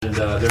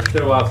and they're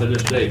still out to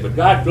this day. But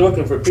God's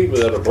looking for people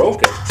that are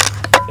broken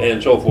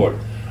and so forth,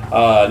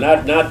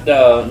 not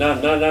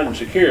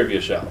insecure of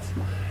yourself.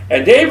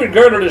 And David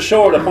girded his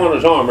sword upon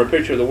his arm, a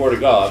picture of the Word of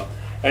God,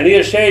 and he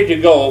essayed to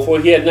go, for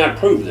he had not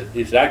proved it.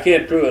 He said, I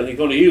can't prove it. He's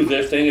going to use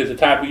this thing as the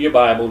type of your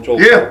Bible and so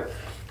forth.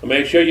 So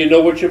make sure you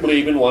know what you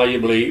believe and why you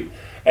believe.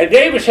 And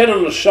David said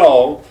unto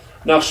Saul,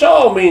 now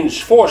Saul means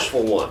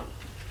forceful one.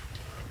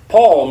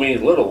 Paul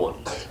means little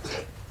one.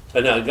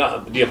 And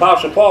the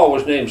Apostle Paul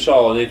was named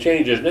Saul, and they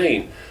changed his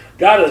name.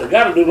 God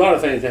will do a lot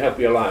of things to help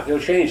your life. He'll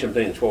change some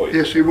things for you.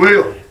 Yes, he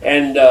will.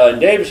 And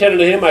David said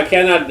unto him, I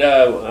cannot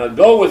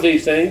go with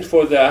these things,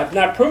 for I have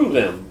not proved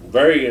them.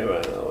 Very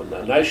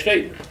nice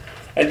statement.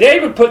 And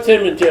David put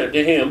them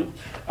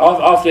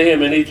off to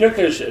him, and he took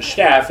his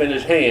staff in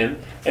his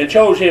hand, and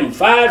chose him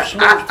 5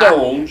 smooth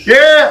stones,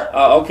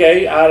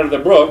 out of the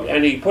brook,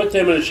 and he put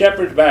them in a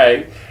shepherd's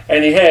bag,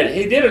 and he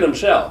did it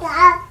himself.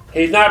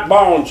 He's not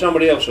borrowing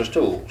somebody else's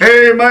tools.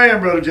 Amen,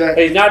 Brother Jack.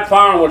 He's not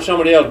following what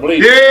somebody else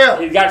believes. Yeah.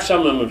 He's got some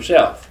of them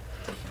himself.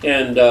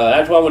 And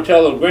that's why I'm going to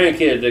tell those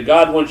grandkids that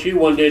God wants you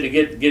one day to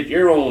get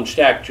your own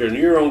stature and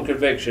your own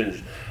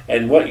convictions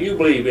and what you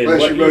believe in,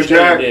 what you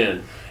stand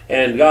in.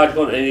 And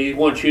He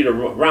wants you to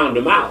round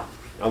them out.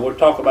 And we'll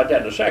talk about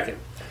that in a second.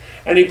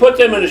 And he put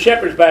them in a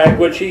shepherd's bag,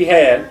 which he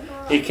had.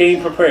 He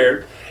came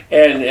prepared.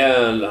 And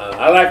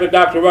I like what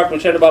Dr.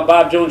 Ruckman said about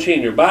Bob Jones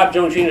Sr. Bob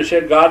Jones Sr.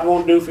 said, God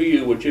won't do for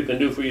you what you can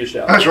do for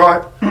yourself. That's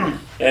right.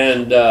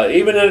 And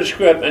even in the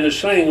script, and the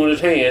sling in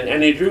his hand,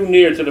 and he drew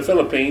near to the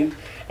Philippines,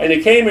 and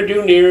he came and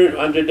drew near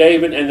unto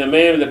David, and the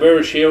man with the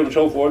bearer's shield, and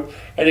so forth.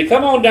 And he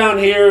come on down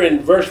here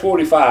in verse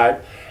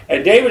 45,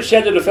 and David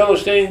said to the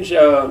Philistines,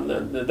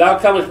 thou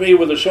comest me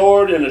with a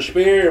sword, and a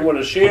spear, and with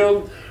a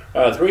shield,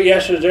 3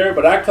 S's there,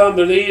 but I come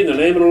to thee in the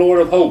name of the Lord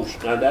of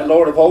hosts. Now that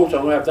Lord of hosts, I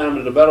don't have time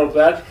to develop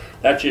that.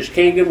 That's his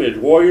kingdom, his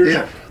warriors.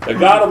 Yeah. The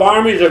God of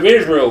armies of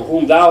Israel,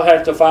 whom thou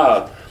hast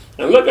defiled.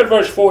 And look at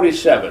verse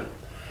 47.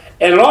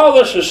 And in all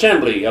this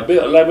assembly,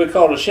 like we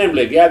call it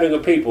assembly, a gathering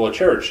of people, a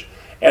church,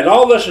 and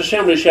all this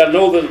assembly shall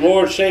know that the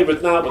Lord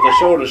saveth not with the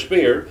sword or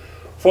spear,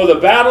 for the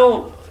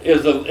battle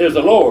is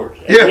the Lord's,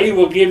 and he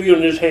will give you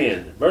in his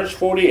hand. Verse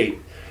 48.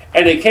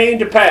 And it came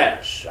to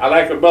pass. I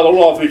like what Brother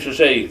Wolf used to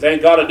say,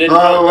 thank God it didn't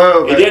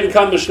come. It didn't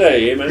come to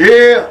stay. Amen.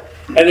 Yeah.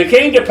 And it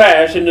came to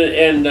pass, and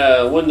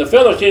when the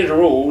Philistines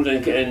arose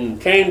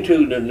and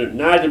came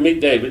nigh to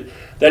meet David,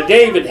 that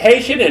David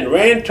hastened and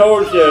ran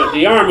towards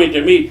the army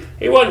to meet.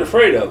 He wasn't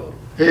afraid of them.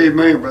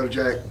 Amen, Brother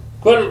Jack.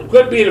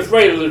 Quit being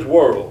afraid of this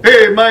world.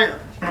 Amen.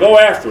 Go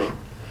after them.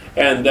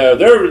 And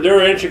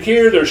they're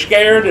insecure, they're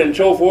scared, and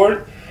so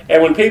forth.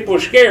 And when people are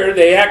scared,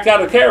 they act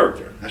out of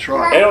character. That's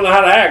right. They don't know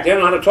how to act. They don't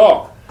know how to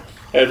talk.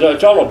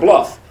 It's all a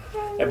bluff.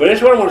 But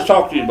that's what I want to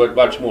talk to you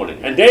about this morning.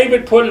 And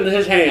David put in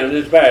his hand, in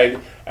his bag,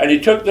 and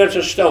he took that's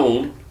a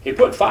stone. He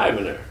put 5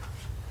 in there.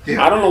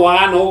 Yeah. I don't know why.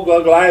 I know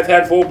Goliath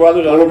had 4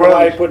 brothers. I don't know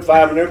why he put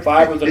 5 in there.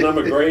 5 was the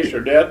number of grace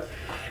or death.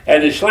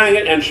 And he slang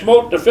it and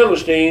smote the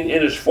Philistine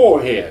in his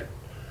forehead.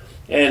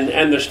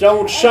 And the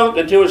stone sunk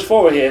into his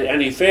forehead,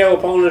 and he fell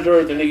upon his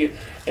earth.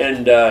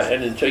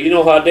 And so you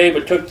know how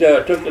David took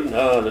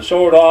the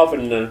sword off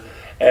and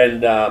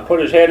put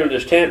his head in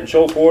his tent and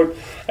so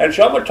forth. And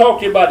so I'm going to talk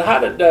to you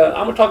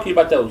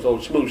about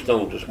those smooth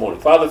stones this morning.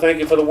 Father, thank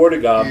you for the Word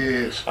of God.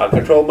 Yes. I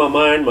control my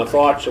mind, my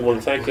thoughts. I want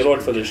to thank you,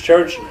 Lord, for this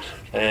church.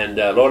 And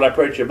Lord, I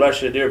pray that you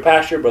bless the dear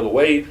pastor, Brother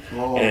Wade.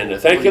 And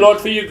thank you,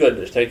 Lord, for your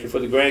goodness. Thank you for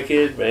the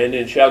grandkids, Andy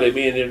and Shelley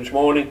being here this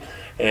morning.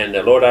 And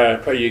Lord, I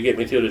pray you get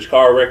me through this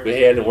car wreck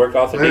we had and work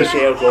off the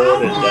details,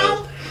 Lord.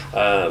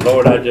 And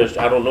Lord,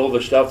 I don't know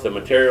the stuff, the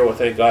material. I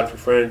thank God for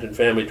friends and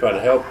family trying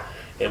to help.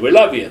 And we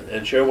love you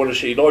and sure want to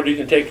see. Lord, you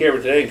can take care of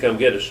it today and come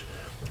get us.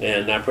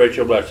 And I pray that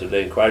you'll bless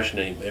today in Christ's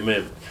name.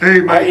 Amen.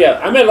 Amen.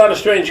 I met a lot of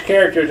strange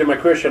characters in my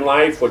Christian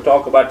life. We'll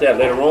talk about that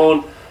later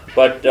on.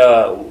 But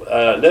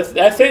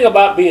that thing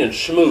about being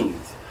smooth,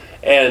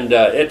 and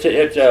it's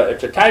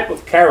a type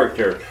of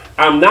character.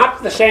 I'm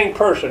not the same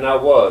person I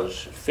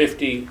was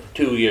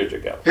 52 years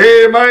ago.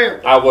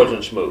 Amen. I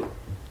wasn't smooth.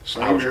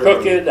 I was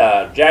crooked,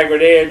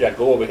 jagged edge. I'd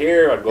go over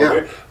here, I'd go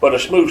over here. But a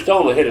smooth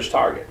stone will hit his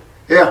target.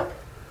 Yeah.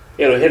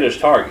 It'll hit his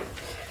target.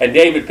 And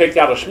David picked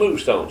out a smooth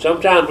stone.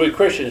 Sometimes we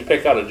Christians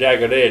pick out a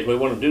jagged edge. We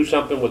want to do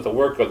something with the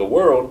work of the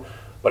world,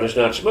 but it's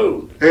not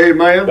smooth.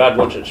 Amen. God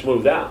wants it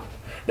smoothed out.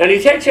 Now,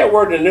 he takes that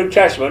word in the New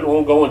Testament. We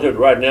won't go into it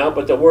right now,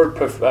 but the word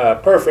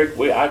perfect,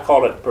 I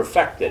call it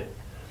perfected.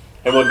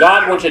 And what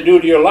God wants to do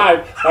to your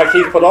life, like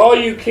he's put all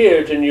you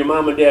kids in your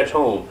mom and dad's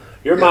home,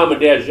 your mom and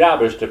dad's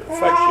job is to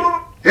perfect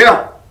you.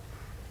 Yeah.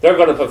 They're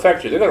going to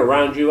perfect you. They're going to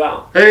round you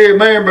out.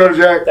 Amen, Brother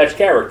Jack. That's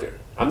character.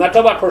 I'm not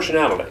talking about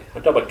personality.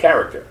 I'm talking about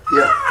character.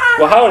 Yeah.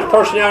 Well, how is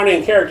personality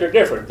and character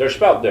different? They're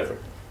spelled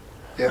different.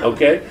 Yeah.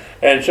 Okay?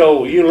 And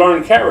so you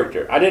learn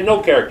character. I didn't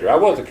know character. I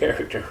was a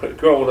character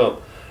growing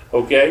up.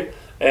 Okay?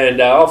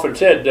 And I often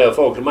said,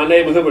 folks, my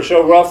neighborhood was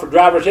so rough for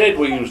driver's ed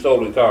we used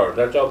stolen cars.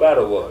 That's how bad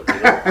it was. You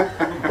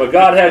know? But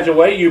God has a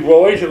way. You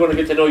boys are going to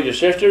get to know your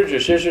sisters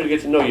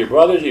get to know your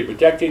brothers. You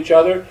protect each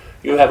other.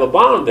 You have a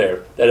bond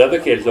there that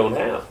other kids don't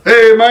have.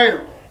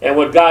 Amen. And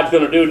what God's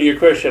going to do to your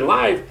Christian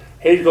life,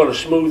 He's going to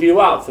smooth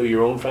you out through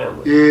your own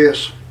family.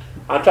 Yes.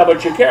 I'm talking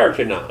about your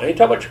character now. I ain't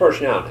talking about your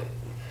personality.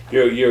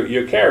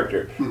 Your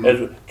character.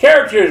 Mm-hmm.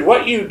 Character is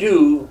what you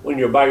do when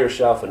you're by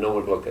yourself and no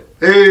one's looking.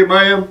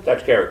 Amen.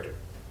 That's character.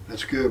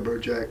 That's good, Brother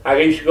Jack. I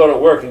used to go to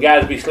work and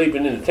guys would be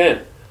sleeping in the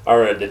tent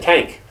or the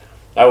tank.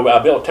 I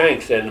built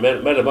tanks and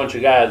met a bunch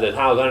of guys at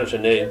House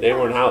Anderson. They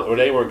were in house, or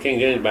they were in King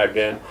James back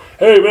then.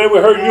 Hey man, we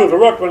heard you was a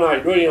ruck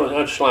tonight.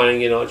 That's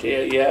slang, Yeah,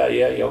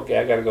 okay,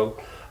 I gotta go.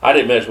 I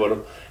didn't mess with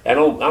them. I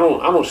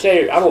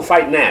don't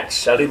fight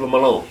gnats. I leave them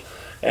alone.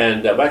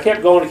 And but I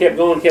kept going.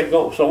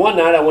 So one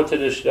night I went to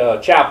this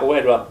chapel. We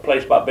had a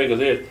place about big as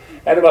this.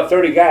 Had about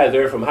 30 guys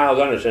there from House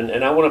Anderson,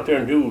 and I went up there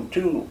and do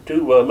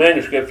two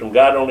manuscripts from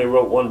God Only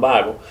Wrote One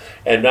Bible.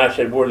 And I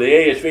said, where the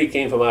ASV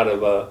came from out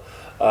of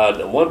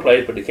one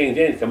place, but the King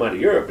James come out of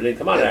Europe, and they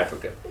come out of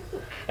Africa.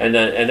 And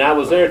I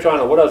was there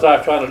what else I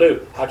was trying to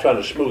do? I was trying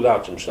to smooth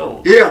out some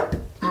stones. Yeah.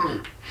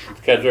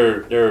 Because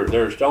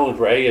their stones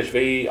were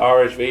ASV,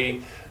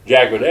 RSV,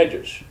 jagged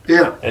edges.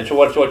 Yeah. And so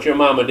what your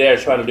mom and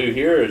dad's trying to do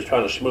here is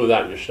trying to smooth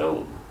out your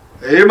stone.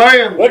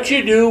 Amen. What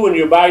you do when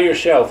you're by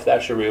yourself,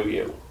 that's the real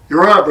you.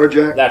 You're right, Brother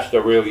Jack. That's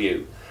the real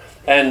you.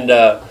 And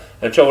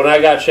so when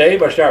I got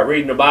saved, I started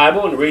reading the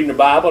Bible,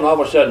 and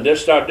all of a sudden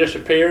this started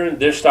disappearing.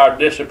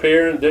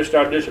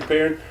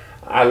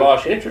 I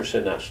lost interest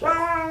in that stuff.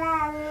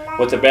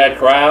 With the bad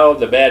crowd,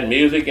 the bad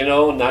music, and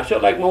I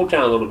still like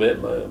Motown a little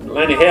bit.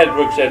 Lenny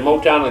Hedrick said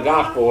Motown and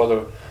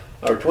gospel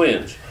are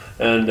twins.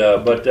 And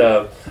but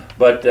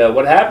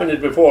what happened is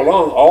before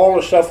long, all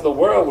the stuff of the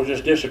world was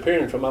just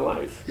disappearing from my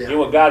life. Yeah. You know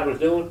what God was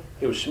doing?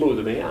 He was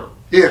smoothing me out.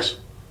 Yes.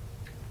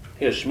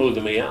 He was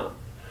smoothing me out.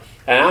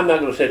 And I'm not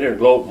going to sit here and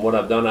gloat on what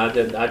I've done.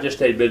 I just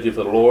stayed busy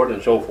for the Lord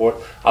and so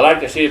forth. I like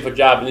to see if a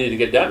job needs to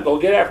get done, go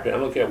get after it. I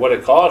don't care what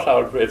it costs,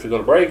 if it's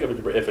going to break,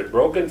 if it's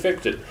broken,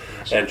 fix it,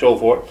 and so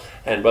forth.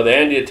 And Brother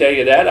Andy will tell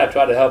you that. I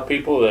try to help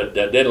people that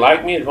didn't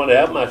like me and want to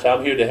help them. I said,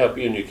 I'm here to help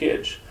you and your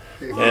kids.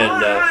 And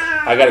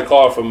I got a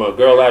call from a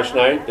girl last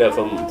night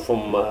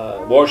from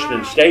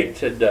Washington State.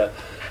 Said,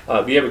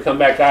 if you ever come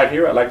back out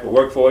here, I'd like to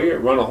work for you,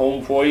 run a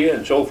home for you,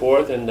 and so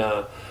forth. And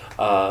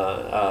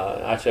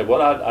I said,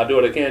 well, I'll do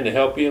what I can to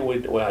help you.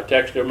 I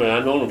texted her, and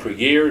I've known them for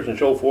years and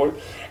so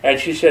forth. And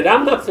she said,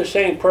 I'm not the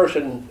same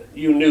person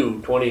you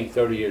knew 20,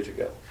 30 years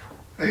ago.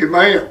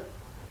 Amen.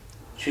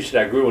 She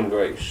said, I grew in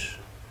grace.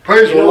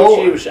 Praise the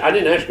Lord. I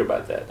didn't ask her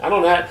about that. I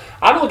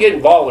don't get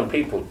involved in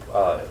people's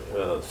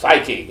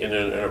psyche and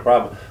a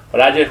problem.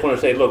 But I just want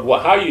to say, look,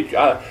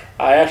 I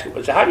asked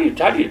her, so how do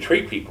you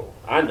treat people?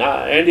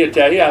 Andy will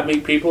tell you, I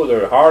meet people,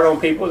 they're hard on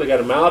people, they got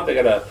a mouth, they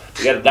got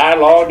a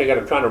dialogue, they got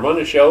to try to run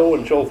a show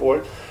and so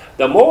forth.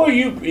 The more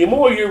you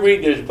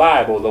read this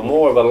Bible, the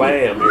more of a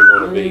lamb you're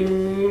going to be.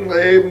 Amen.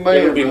 You're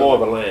going to be more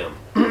of a lamb.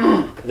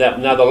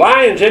 Now the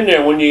lion's in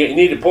there when you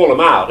need to pull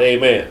them out,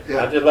 amen.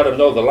 Yeah. I just let them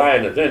know the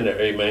lion is in there,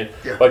 amen.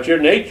 Yeah. But your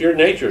nature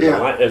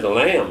is a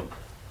lamb,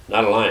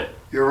 not a lion.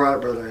 You're right,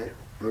 Brother.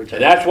 And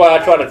that's why I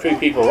try to treat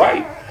people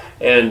right.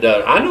 And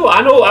I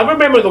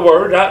remember the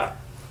word. I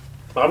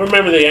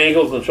remember the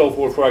angles and so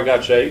forth before I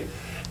got saved.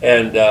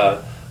 And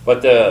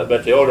but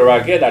the older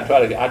I get, I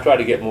try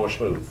to get more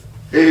smooth.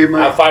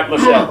 Amen. I fight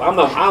myself. I'm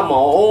my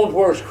own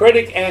worst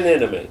critic and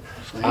enemy.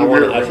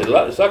 I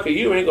said, sucker,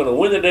 you ain't going to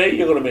win the day.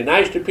 You're going to be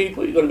nice to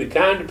people. You're going to be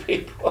kind to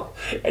people.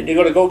 And you're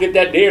going to go get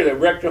that deer that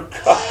wrecked your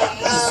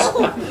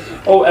car.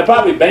 And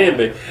probably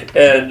Bambi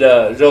and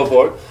so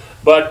forth.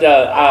 But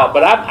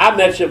I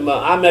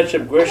met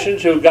some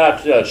Christians who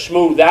got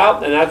smoothed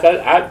out. And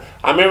I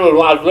remember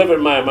when I was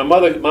living, my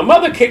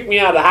mother kicked me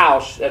out of the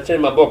house. That's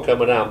in my book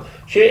coming out.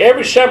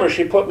 Every summer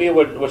she put me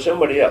with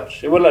somebody else.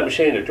 She wouldn't let me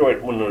stay in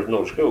Detroit when there was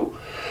no school.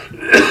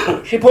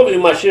 She put me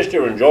with my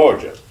sister in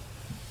Georgia.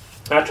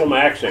 That's where my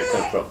accent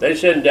comes from. They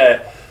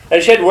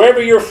said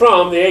wherever you're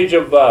from, the age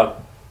of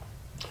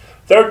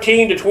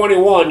 13 to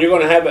 21, you're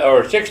going to have,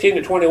 or 16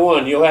 to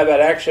 21, you'll have that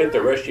accent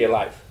the rest of your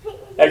life.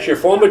 That's your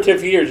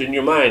formative years in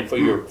your mind for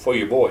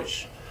your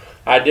voice.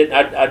 I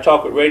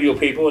talk with radio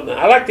people, and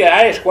I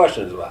ask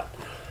questions a lot.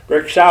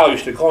 Rick Sal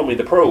used to call me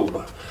the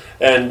probe,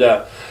 and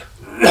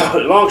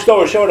long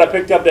story short, I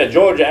picked up that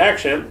Georgia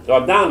accent. So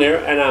I'm down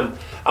there, and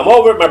I'm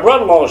over at my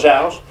brother-in-law's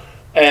house.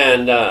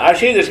 And I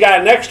see this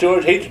guy next to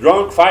us. He's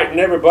drunk, fighting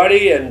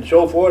everybody, and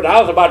so forth.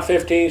 I was about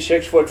 15,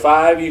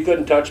 6'5". You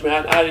couldn't touch me.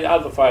 I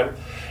was a fighter.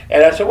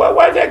 And I said, well,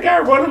 why'd that guy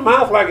run his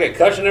mouth like that,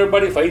 cussing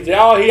everybody? He said,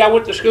 I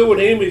went to school with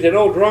him. He said,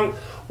 drunk.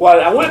 Well,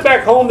 I went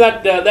back home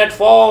that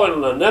fall,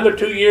 and another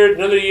 2 years,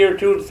 another year,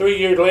 2 to 3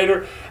 years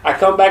later, I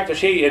come back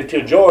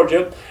to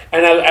Georgia,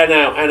 and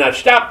I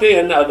stopped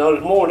in. I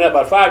was more than that,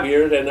 about 5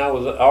 years, and I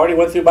already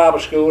went through Bible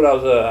school. I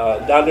was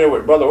down there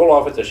with Brother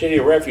Olaf at the City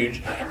of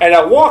Refuge, and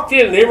I walked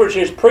in, and there was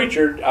this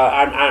preacher.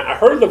 I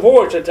heard the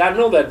voice. I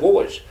know that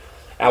voice.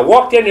 I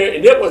walked in there,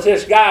 and it was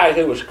this guy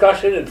who was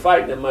cussing and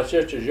fighting in my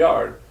sister's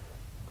yard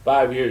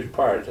 5 years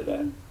prior to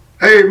that.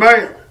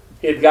 Amen.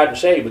 He had gotten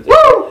saved at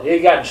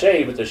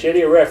the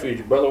City of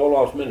Refuge, Brother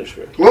Olaf's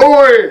ministry.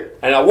 Glory!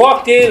 And I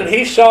walked in, and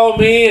he saw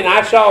me, and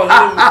I saw him.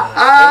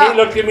 And he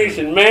looked at me and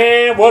said,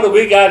 man, what have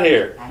we got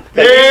here?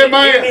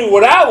 Amen. He knew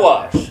what I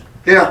was.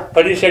 Yeah.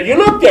 But he said, you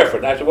look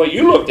different. I said, well,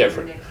 you look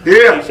different.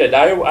 Yeah. He said,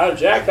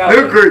 Jack,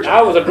 New creature.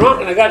 I was a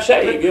drunk and I got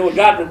saved. You know what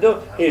God would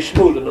do? He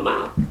smoothed them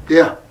out.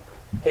 Yeah.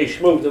 He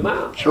smoothed them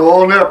out. So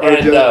on up,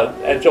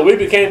 And so we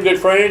became good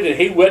friends, and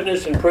he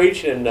witnessed and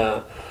preached, and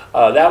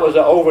that was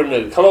over in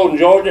the Cologne,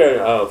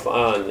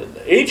 Georgia.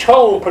 Each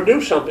home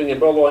produced something, and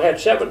Brother Lloyd had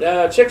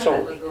 6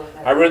 homes.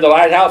 I rented the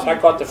lighthouse, I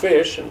caught the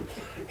fish, and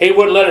he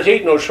wouldn't let us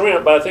eat no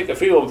shrimp, but I think a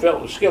few of them fell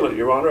in the skillet,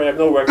 Your Honor. I have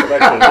no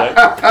recollection of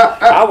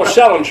that. I was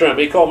selling shrimp.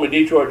 He called me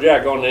Detroit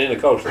Jack on the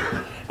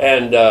Intercoastal.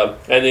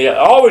 And he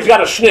always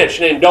got a snitch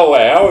named Doag.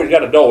 I always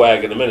got a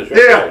Doag in the ministry.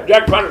 Yeah.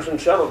 Jack Patterson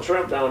selling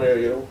shrimp down there,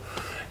 you know.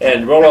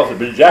 And roll off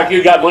the Jack,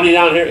 you got money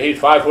down here? He's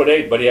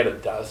 5'8", but he had a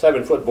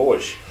 7-foot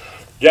voice.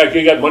 Jack,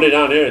 you got money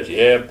down here?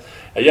 Yeah.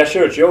 Yes,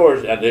 sir, it's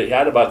yours. And he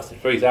had about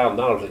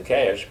 $3,000 in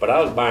cash. But I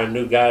was buying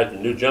new guys,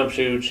 new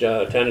jumpsuits,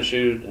 tennis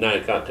shoes,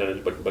 not tennis,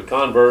 but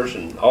Converse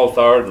and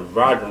All-Stars and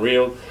rods and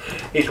reels.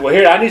 He said, well,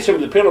 here, I need some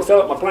of the pillow to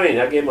fill up my plane.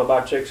 I gave him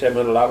about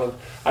 $600-700.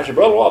 I said,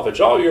 Brother Wolf, it's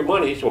all your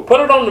money. He said, well, put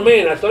it on the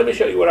men. I said, let me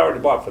show you what I already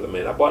bought for the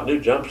men. I bought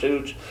new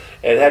jumpsuits.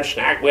 And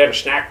we had a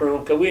snack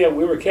room because we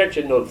were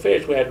catching those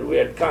fish. We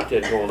had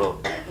content going on.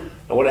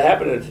 And what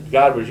happened is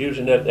God was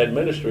using that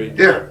ministry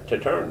to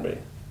turn me.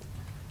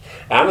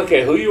 I don't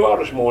care who you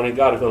are this morning.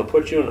 God is going to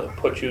put you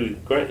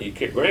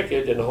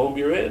grandkids in the home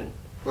you're in.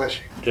 Bless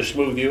you. To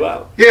smooth you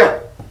out. Yeah.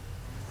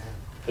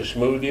 To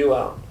smooth you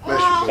out.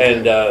 Bless you.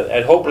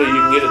 And hopefully you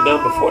can get it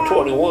done before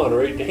 21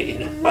 or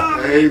 18.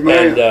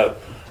 Amen.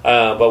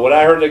 But when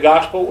I heard the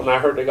gospel,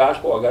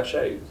 I got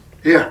saved.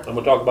 Yeah. I'm going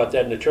to talk about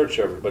that in the church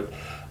service. But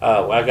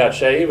I got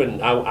saved,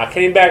 and I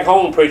came back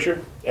home,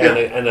 preacher, and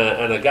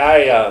a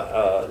guy,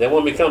 they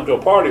wanted me to come to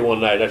a party one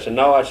night. I said,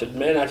 no. I said,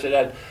 man,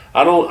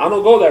 I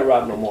don't go that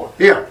route no more.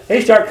 Yeah. He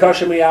started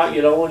cussing me out,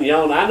 you know, and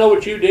yelling, I know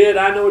what you did.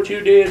 Yeah, I know,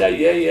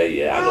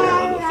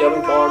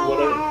 selling cars,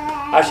 whatever.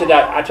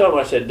 I told him,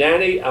 I said,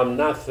 Danny, I'm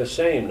not the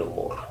same no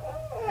more.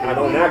 I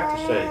don't act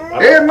the same. I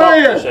don't talk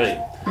the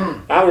same.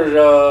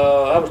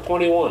 I was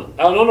 21.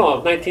 Oh, no, I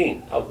was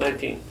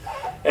 19.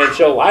 And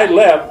so I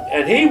left,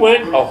 and he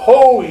went a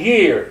whole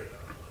year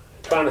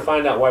trying to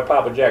find out why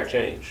Papa Jack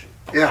changed.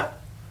 Yeah.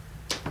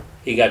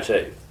 He got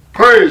saved.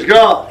 Praise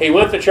God. He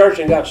went to church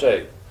and got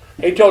saved.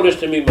 He told this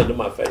to me to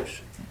my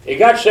face. He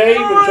got saved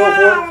and so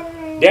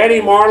forth.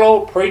 Danny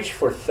Marlowe preached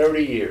for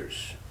 30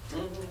 years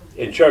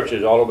in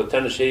churches all over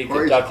Tennessee,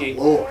 Kentucky,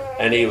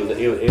 and he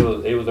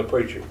was a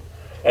preacher.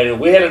 And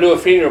we had to do a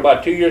funeral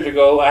about 2 years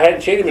ago. I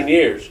hadn't seen him in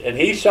years, and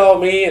he saw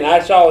me and I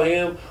saw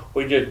him.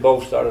 We just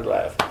both started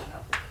laughing.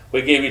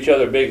 We gave each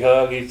other a big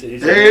hug. He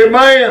said,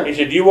 Amen. He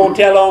said, you won't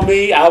tell on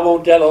me, I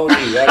won't tell on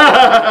you.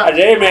 I said,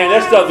 hey man,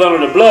 that stuff's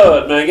under the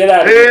blood, man. Get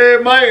out of here.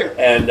 Amen.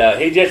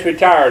 And he just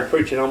retired,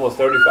 preaching almost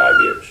 35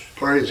 years.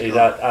 Praise He's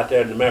God. out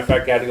there. As a matter of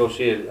fact, I had to go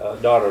see his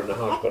daughter in the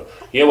hospital.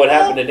 You know what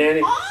happened to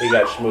Danny? He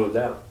got smoothed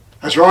out.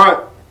 That's right.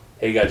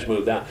 He got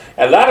smoothed out.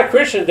 And a lot of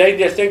Christians, they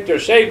just think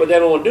they're saved, but they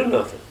don't want to do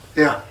nothing.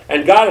 Yeah.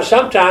 And God is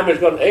sometimes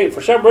going to, hey,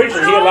 for some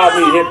reason, He allowed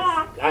me to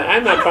hit,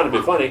 I'm not trying to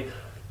be funny,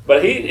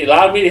 but He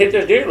allowed me to hit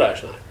this deer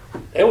last night.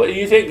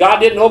 You think God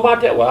didn't know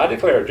about that? Well, I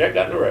declare, Jack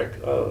got in a wreck.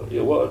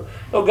 It was.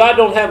 No, God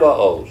don't have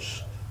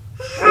uh-ohs.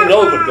 He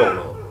knows what's going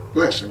on.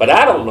 Listen. But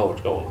I don't know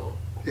what's going on.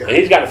 Yeah. And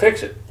He's got to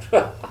fix it.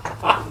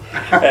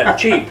 And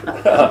cheap.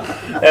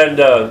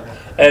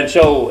 And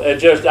so it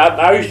just,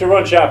 I used to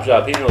run shops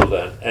up. He knows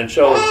that. And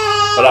so,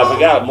 but I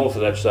forgot most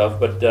of that stuff,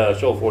 but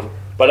so forth.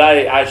 But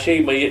I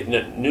see my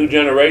new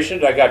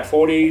generations. I got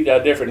 40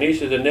 different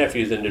nieces and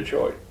nephews in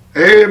Detroit.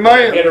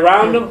 Amen. Get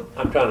around them,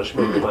 I'm trying to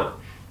smooth them out.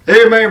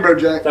 Amen, Brother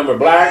Jack. Some are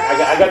black.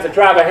 I got the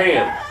tribe of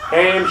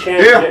Ham,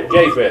 Shem,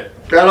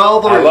 Japheth. Got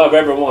all three. I love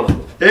every one of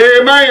them.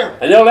 Amen.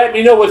 And they'll let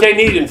me know what they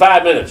need in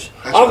 5 minutes.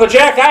 That's Uncle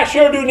Jack, I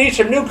sure do need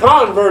some new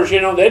Converse, you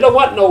know. They don't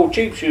want no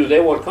cheap shoes. They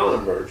want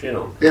Converse, you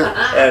know. Yeah.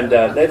 And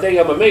they think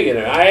I'm a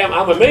millionaire.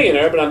 I'm a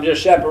millionaire, but I'm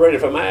just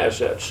separated from my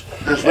assets.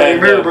 That's same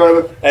here,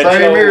 brother.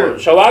 Same here.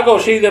 So I go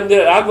see them.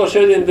 I go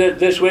see them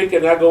this week,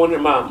 and I go in there.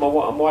 My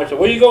wife said,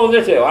 "Where you going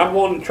this day?" I'm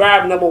going to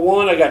tribe number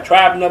 1. I got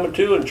tribe number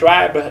 2 and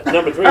tribe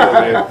number 3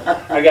 over here.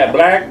 I got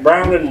black,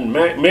 brown, and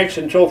mixed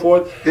and so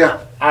forth. Yeah.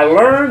 I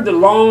learned a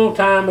long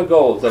time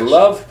ago to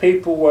love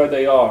people where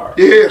they are,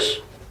 Yes.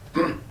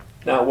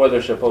 not where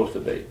they're supposed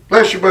to be.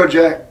 Bless you, Brother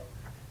Jack.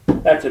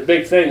 That's a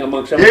big thing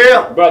among some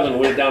brethren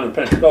we down in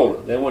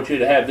Pensacola. They want you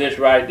to have this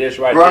right.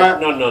 Right.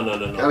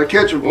 No. Gotta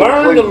catch them.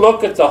 Learn to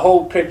look at the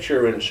whole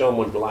picture in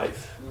someone's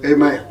life.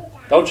 Amen.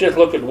 Don't just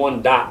look at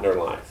one dot in their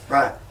life.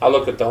 Right. I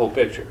look at the whole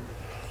picture.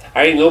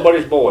 I ain't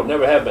nobody's boy.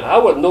 Never have been. I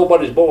wasn't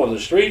nobody's boy in the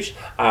streets.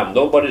 I'm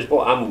nobody's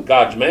boy. I'm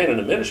God's man in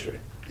the ministry.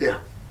 Yeah.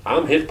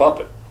 I'm His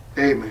puppet.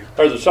 Amen.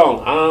 Heard the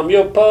song, I'm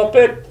your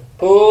puppet,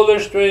 pull the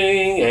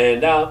string,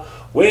 and I'll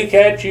wink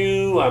at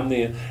you. I'm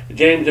the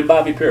James and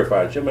Bobby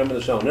Purified. You remember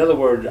the song? In other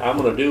words, I'm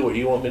going to do what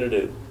you want me to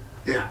do.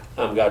 Yeah.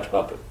 I'm God's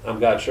puppet. I'm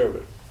God's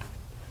servant.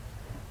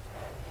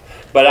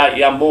 But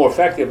I'm more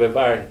effective if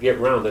I get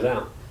rounded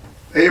out.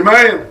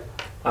 Amen.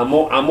 I'm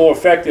more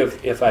effective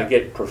if I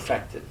get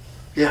perfected.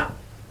 Yeah.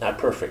 Not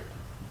perfect.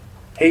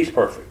 He's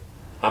perfect.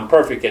 I'm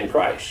perfect in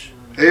Christ.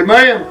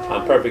 Amen.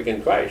 I'm perfect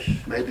in Christ.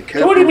 Maybe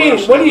So what do you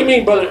mean? What do you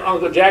mean, Brother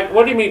Uncle Jack?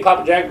 What do you mean,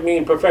 Papa Jack,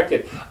 mean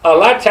perfected? A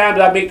lot of times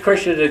I meet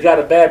Christians that got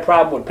a bad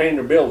problem with paying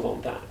their bills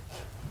on time.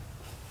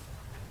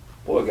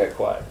 Boy, it got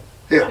quiet.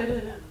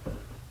 Yeah.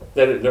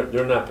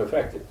 They're not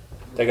perfected.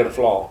 They got a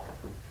flaw.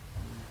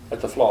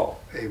 That's a flaw.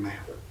 Amen.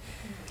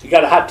 You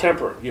got a hot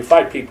temper. You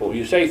fight people.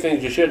 You say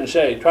things you shouldn't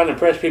say. Trying to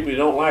impress people you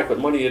don't like with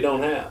money you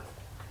don't have.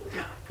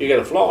 You got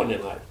a flaw in your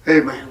life.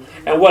 Amen.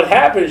 And what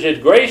happens is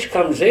grace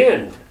comes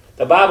in.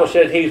 The Bible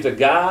said he's the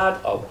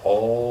God of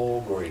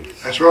all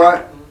grace. That's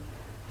right.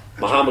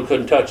 Muhammad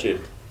couldn't touch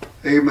him.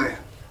 Amen.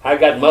 I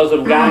got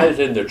Muslim guys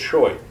in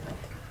Detroit.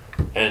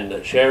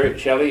 And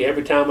Shelly,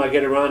 every time I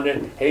get around there,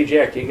 hey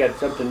Jack, you got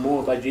something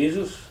more like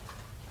Jesus?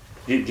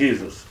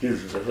 Jesus.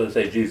 That's what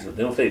they say, Jesus.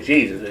 They don't say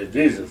Jesus, it's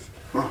Jesus.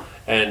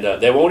 And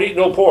they won't eat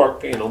no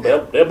pork. You know,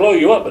 they'll blow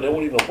you up, but they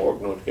won't eat no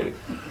pork. No, I'm kidding.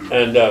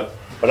 And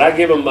but I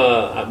give them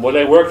when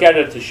they work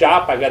at the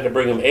shop, I got to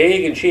bring them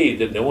egg and cheese.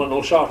 They want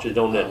no sausage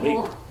on that meat.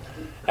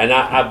 And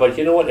but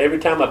you know what? Every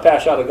time I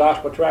pass out a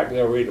gospel tract,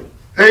 they'll read them.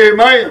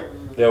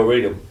 Amen. They'll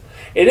read them.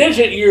 It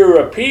isn't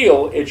your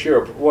appeal; it's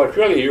it's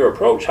really your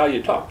approach, how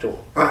you talk to them.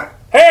 Right.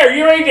 Hey,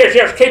 you read this,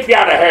 just keep you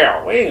out of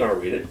hell. We ain't gonna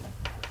read it.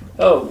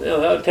 Oh,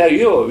 I'll tell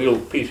you a little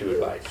piece of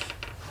advice.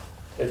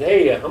 It's,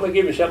 hey, I'm gonna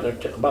give you something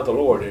about the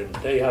Lord and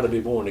tell you how to be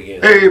born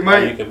again. Amen.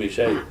 How you can be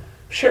saved.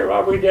 Sure,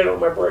 I'll read that on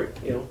my break.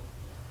 You know,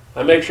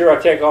 I make sure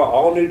I take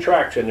all new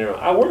tracks in there.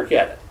 I work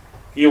at it.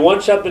 You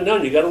want something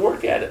done, you got to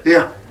work at it.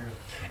 Yeah.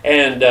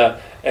 And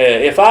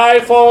if I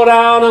fall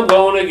down, I'm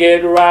going to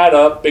get right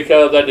up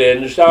because I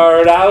didn't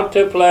start out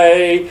to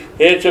play.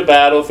 It's a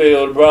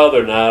battlefield,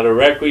 brother, not a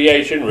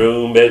recreation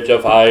room. It's a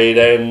fight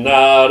and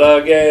not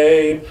a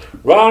game.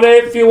 Run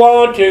if you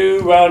want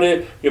to, run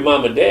it. Your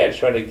mom and dad's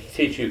trying to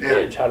teach you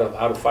kids how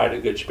to fight a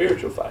good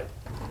spiritual fight.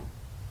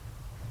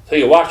 So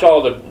you watch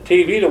all the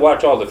TV to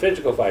watch all the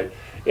physical fight.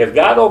 If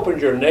God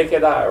opens your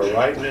naked eye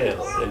right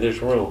now in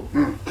this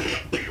room,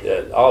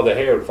 all the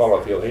hair would fall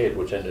off your head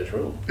what's in this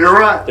room. You're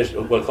right. This is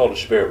what's called the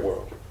spirit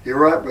world. You're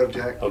right, Brother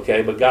Jack.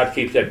 Okay, but God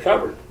keeps that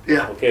covered.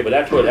 Yeah. Okay, but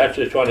that's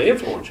just trying to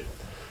influence you.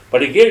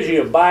 But He gives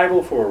you a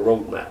Bible for a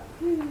roadmap.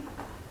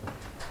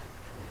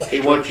 He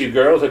wants you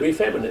girls to be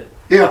feminine.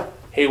 Yeah.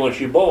 He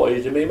wants you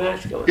boys to be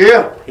masculine.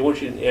 Yeah. He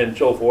wants you, and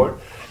so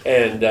forth,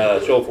 and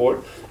so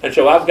forth. And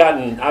so I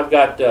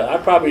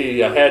probably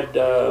had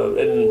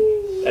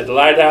at the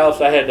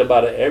lighthouse. I had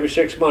about every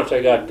 6 months.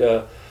 I got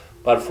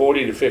about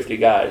 40 to 50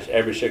 guys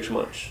every 6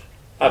 months.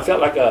 I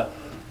felt like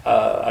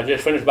I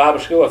just finished Bible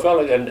school. I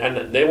felt like,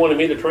 and they wanted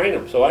me to train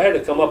them, so I had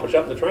to come up with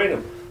something to train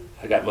them.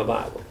 I got my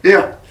Bible.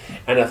 Yeah.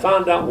 And I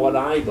found out what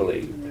I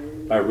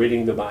believed by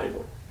reading the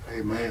Bible.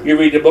 Amen. You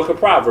read the book of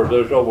Proverbs.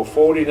 There's over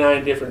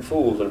 49 different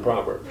fools in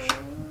Proverbs.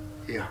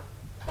 Yeah.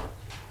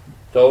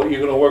 So you're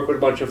going to work with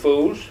a bunch of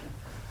fools.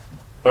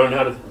 Learn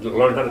how to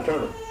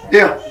turn them.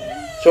 Yeah.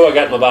 So I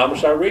got my Bible,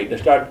 started reading.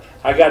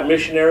 I got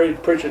missionary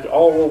preachers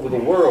all over the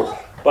world,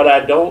 but I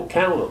don't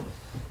count them.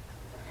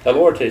 The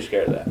Lord takes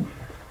care of that.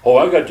 Oh,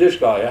 I got this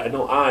guy. I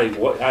know I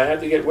have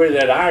to get rid of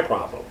that eye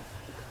problem.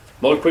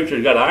 Most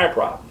preachers got an eye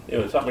problem. You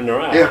know, something in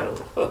their eye. Yeah. You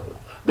know?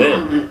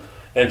 Then,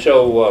 and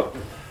so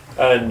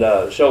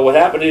what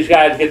happened? These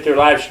guys get their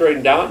lives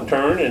straightened out and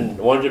turned, and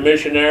one's a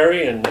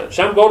missionary, and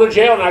some go to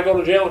jail, and I go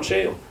to jail and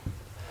see them.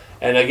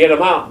 And I get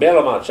them out, bail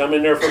them out. Some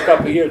in there for a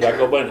couple of years. I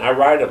go in, I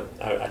write them.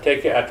 I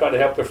take care. I try to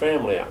help their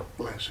family out.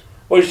 Bless you.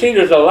 Well, you see,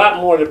 there's a lot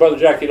more that Brother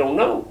Jack you don't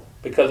know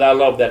because I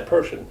love that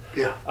person.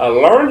 Yeah. I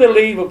learn to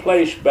leave a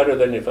place better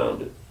than you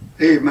found it.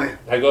 Amen.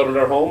 I go to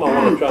their home. I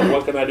want to try.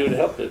 What can I do to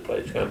help this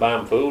place? Can I buy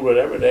them food,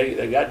 whatever?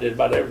 They got just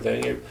about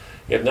everything.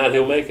 If not,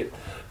 he'll make it.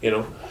 You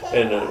know,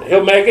 and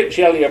he'll make it.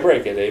 Shelley, will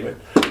break it. Amen.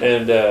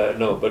 And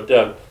no,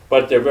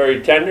 but they're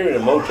very tender in a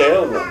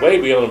motel, way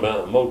beyond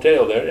a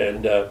motel there,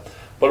 and.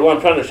 But what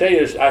I'm trying to say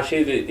is, I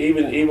see that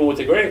even with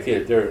the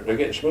grandkids, they're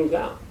getting smoothed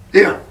out.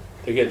 Yeah.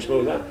 They're getting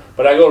smoothed out.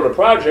 But I go to the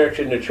projects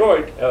in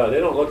Detroit, they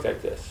don't look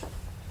like this.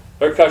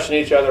 They're cussing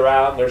each other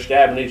out, they're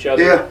stabbing each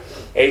other. Yeah.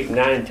 8,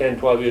 9, 10,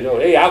 12 years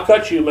old. Hey, I'll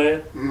cut you,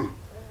 man. Mm.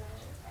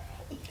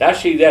 I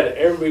see that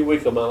every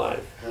week of my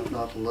life. Have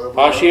not the love of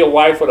I'll see a God.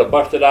 wife with a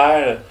busted eye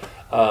and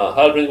a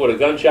husband with a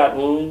gunshot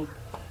wound,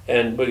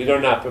 but they're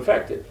not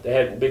perfected.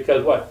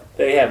 Because what?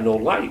 They have no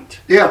light.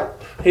 Yeah.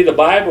 See, the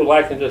Bible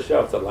likens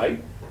itself to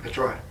light. That's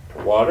right.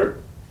 To water,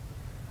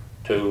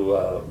 to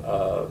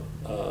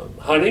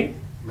honey.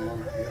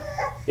 Man,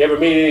 yeah. You ever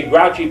meet any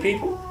grouchy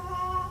people?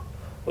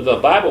 Well,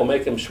 the Bible will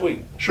make them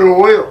sweet. Sure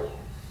will.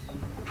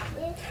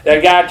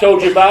 That guy I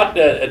told you about,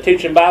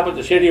 teaching Bible at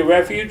the City of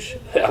Refuge,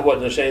 that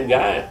wasn't the same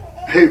guy.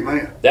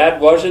 Amen. That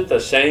wasn't the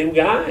same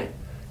guy.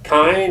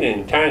 Kind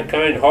and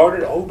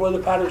kind-hearted. Oh,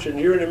 Brother Patterson,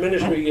 you're in the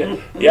ministry.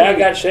 Yeah, I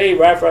got saved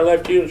right after I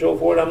left you and so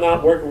forth. I'm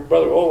not working with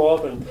Brother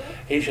Olaf. And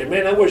he said,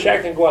 man, I wish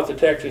I could go out to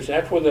Texas.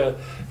 That's where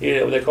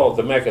they call it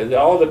the Mecca.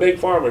 All the big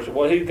farmers.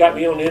 Well, he got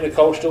me on the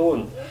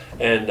Intercoastal,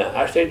 and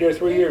I stayed there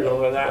 3 years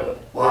on that island.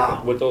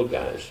 Wow. With those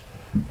guys.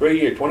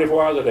 3 years,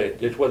 24 hours a day,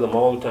 just with them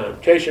all the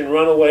time. Chasing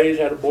runaways,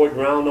 had a boy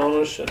drowned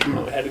on us, and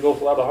I had to go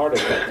through a lot of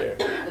heartache out there.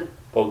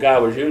 Well,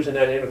 God was using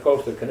that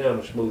intercoastal canal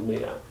to smooth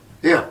me out.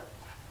 Yeah.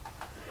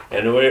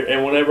 And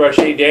whenever I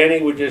see Danny,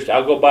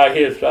 I'll go by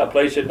his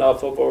place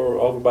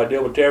over by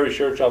Dilbert Terry's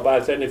church off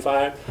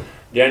I-75.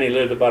 Danny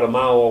lives about a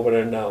mile over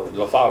there in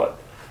La Follette.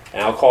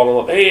 And I'll call him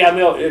up. Hey,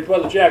 it's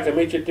Brother Jack. I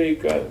meet you at the.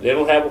 They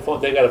don't have a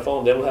phone. They got a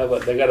phone. They don't have a.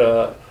 They got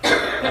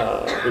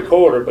a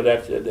recorder, but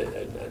that's.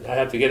 I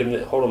have to get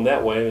him hold him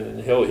that way,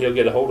 and he'll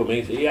get a hold of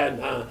me. He say,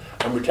 yeah,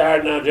 I'm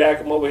retired now,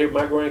 Jack. I'm over here with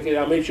my grandkid.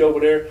 I'll meet you over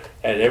there.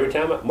 And every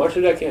time, much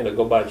as I can, I'll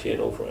go by and see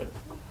an old friend.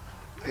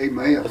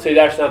 Amen. See,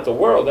 that's not the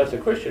world. That's a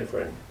Christian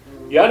friend.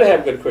 You got to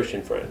have good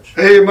Christian friends.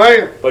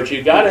 Amen. But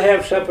you got to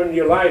have something in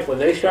your life when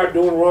they start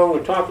doing wrong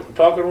or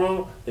talking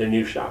wrong, then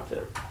you stop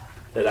them.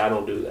 That I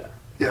don't do that.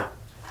 Yeah.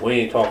 We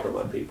ain't talking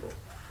about people.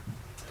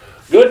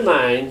 Good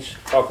minds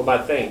talk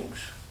about things.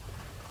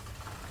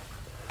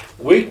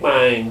 Weak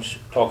minds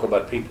talk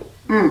about people.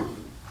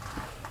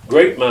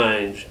 Great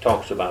minds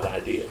talks about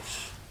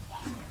ideas.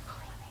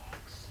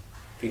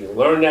 If you can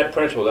learn that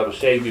principle, that will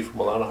save you from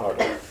a lot of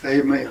heartache.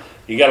 Amen.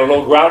 You got a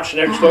little grouch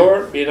next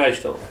door, be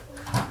nice to him.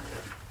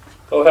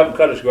 Go help him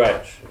cut his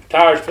grass. If the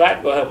tire's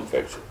flat, go help him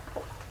fix it.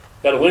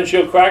 Got a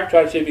windshield crack,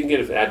 try to see if you can get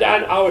it.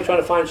 I always try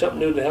to find something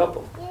new to help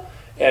him.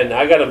 And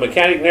I got a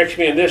mechanic next to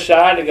me on this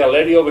side. I got a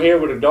lady over here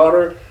with her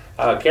daughter.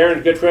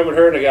 Karen's a good friend with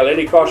her. And I got a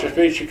lady across the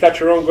street. She cuts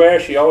her own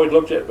grass. She always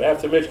looks at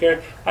after Miss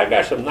Karen. I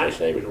got some nice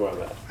neighbors where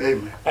I'm at.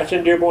 Amen. That's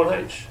in Dearborn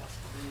Heights.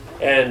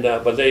 And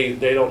but they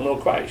don't know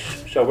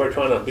Christ. So we're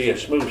trying to be a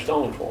smooth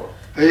stone for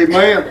them.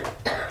 Amen.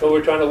 So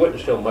we're trying to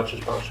witness to them as much as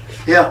possible.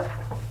 Yeah.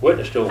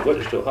 Witness to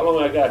them. How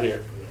long I got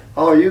here?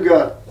 Oh, you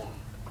got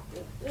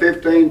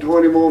 15,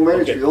 20 more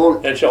minutes. Okay. You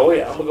want it? And so,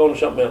 I'm going to go into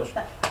something else.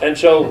 And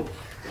so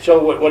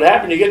what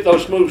happened, you get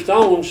those smooth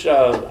stones,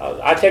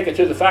 I take it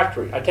to the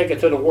factory. I take it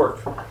to the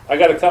work. I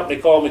got a company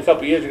called me a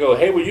couple of years ago.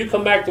 Hey, will you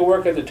come back to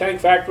work at the tank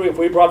factory if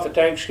we brought the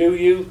tanks to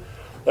you?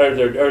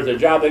 There's a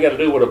job they got to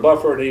do with a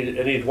buffer, and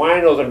these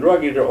winos and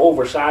druggies are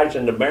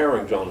oversizing the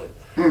bearings on it.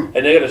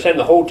 And they got to send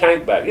the whole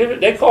tank back.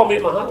 They called me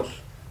at my house.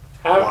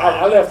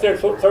 I left there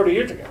 30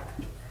 years ago.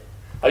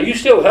 Are you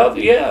still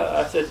healthy? Yeah.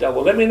 I said,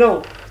 well, let me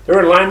know. They're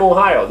in Lima,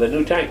 Ohio, the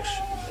new tanks.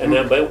 And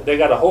then they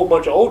got a whole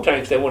bunch of old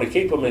tanks. They want to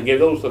keep them and give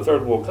those to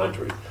third world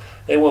countries.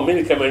 They want me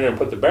to come in there and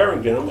put the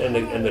bearings in them,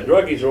 and the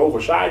druggies are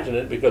oversizing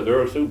it because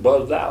they're too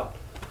buzzed out.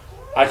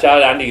 I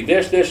said, I need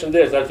this, this, and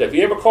this. I said, if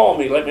you ever call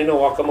me, let me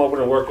know. I'll come over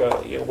and work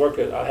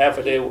a half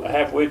a day, a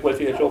half a week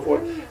with you and so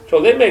forth.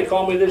 So they may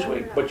call me this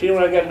week. But you know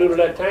what I got to do to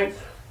that tank?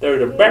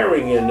 There's a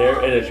bearing in there,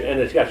 and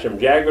it's got some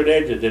jagged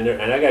edges in there,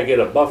 and I got to get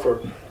a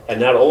buffer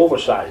and not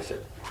oversize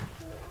it.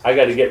 I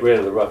got to get rid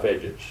of the rough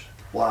edges.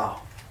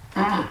 Wow.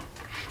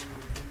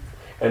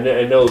 And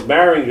those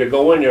bearings that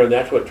go in there, and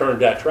that's what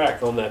turns that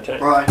track on that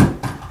tank. Right.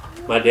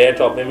 My dad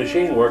taught me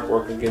machine work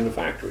working in the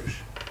factories.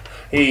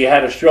 He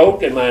had a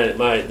stroke, and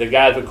the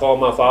guys would call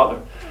my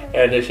father,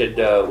 and they said,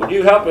 would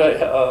you help,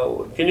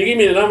 can you give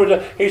me the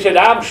numbers? He said,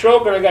 I'm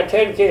stroking, I got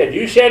 10 kids.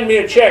 You send me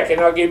a check,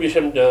 and I'll give you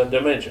some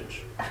dimensions.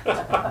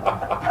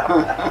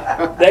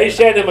 They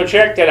sent him a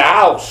check to the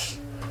house.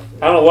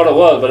 I don't know what it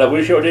was, but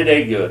we sure did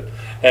ate good.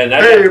 And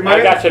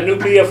I got some new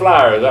PF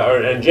flyers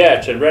and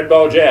jets and red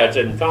ball jets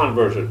and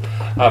Converses.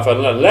 For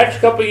the next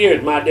couple of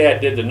years, my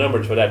dad did the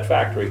numbers for that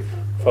factory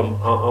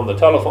on the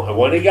telephone. And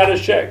when he got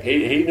his check,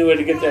 he knew how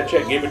to get that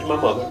check. Gave it to my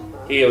mother.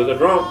 He was a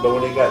drunk, but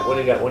when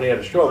he had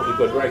a stroke, he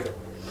quit drinking,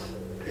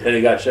 and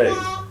he got saved.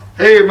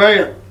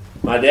 Amen.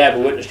 My dad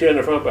would witness in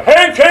the front, but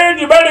hey kid,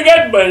 you better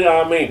get. But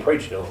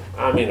preach to him.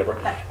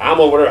 I'm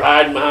over there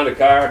hiding behind the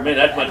car. Man,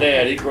 that's my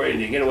dad. He's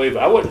crazy. Get away!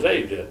 I wasn't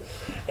saved yet.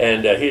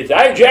 And he said,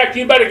 hey, Jack,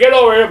 you better get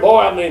over here,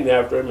 boy.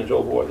 After him and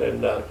so forth.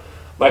 And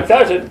my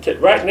cousin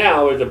right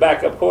now is a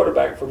backup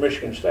quarterback for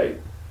Michigan State.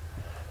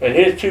 And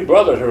his two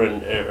brothers are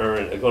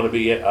going to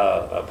be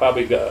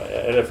probably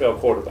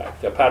NFL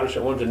quarterbacks.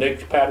 Patterson, one's a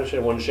Nick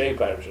Patterson, one's Shea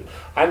Patterson.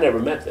 I never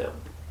met them.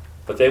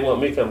 But they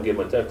want me to come give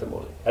my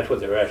testimony. That's what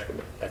they're asking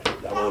me. I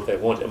don't know if they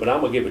want them. But I'm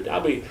going to give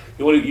it.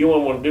 You want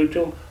to do to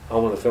them? I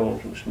want to fill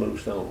them some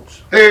smooth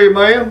stones.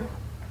 Amen.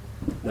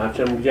 Not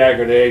some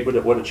jagged edge with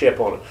a chip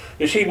on it.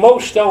 You see,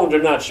 most stones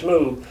are not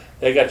smooth.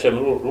 They got some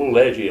little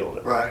edgy on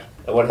it. Right.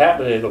 And what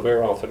happens is it'll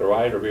veer off to the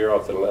right or veer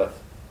off to the left.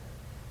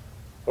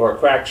 Or a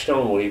cracked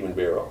stone will even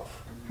veer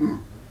off.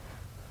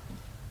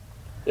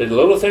 There's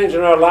little things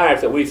in our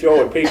life that we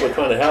throw at people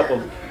trying to help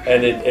them,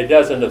 and it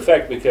doesn't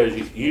affect because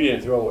you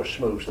didn't throw a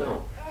smooth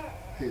stone.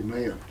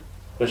 Amen.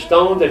 The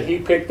stone that he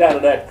picked out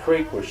of that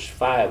creek was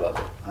 5 of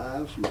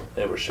them.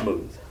 They were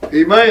smooth.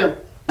 Amen.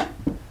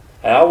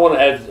 And I want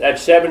to, at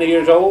 70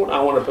 years old,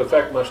 I want to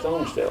perfect my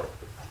stone still.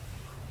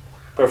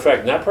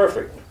 Perfect, not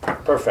perfect.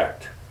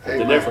 Perfect.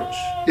 The difference.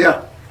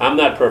 Yeah. I'm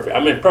not perfect.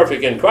 I'm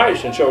imperfect in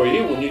Christ, and so are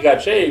you. When you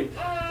got saved,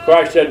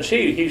 Christ doesn't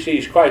see you. He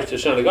sees Christ, the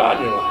Son of God,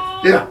 in your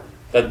life. Yeah.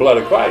 That blood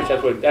of Christ.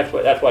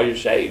 That's why you're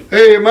saved.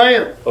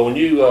 Amen. But when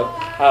you,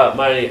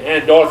 my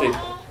Aunt Dorothy,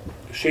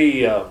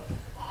 she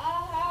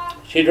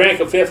drank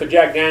a fifth of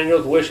Jack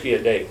Daniels whiskey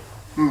a day.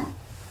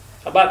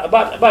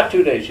 About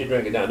 2 days she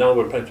drank it down. Now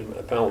we're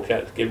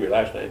Pennsylvania, give your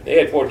last name. They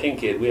had 14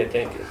 kids. We had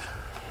 10 kids.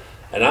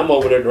 And I'm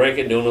over there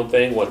drinking, doing them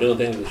things, doing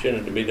things we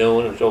shouldn't be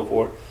doing and so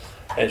forth,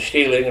 and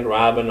stealing and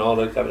robbing and all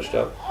that kind of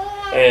stuff.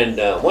 And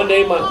one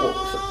day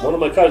one of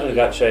my cousins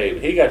got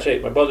saved. He got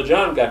saved. My brother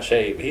John got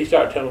saved. He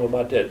started telling him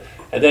about that.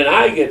 And then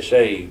I get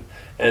saved.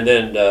 And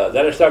then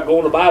I start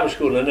going to Bible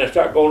school, and then I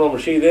start going over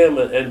to see them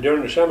and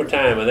during the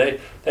summertime, and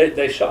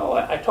they saw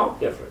I talk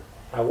different.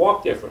 I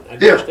walk different. I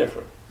dress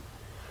different.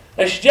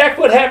 I said, Jack,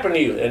 what happened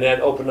to you? And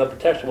that opened up a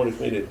testimony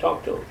for me to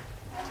talk to him.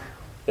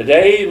 The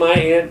day my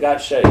aunt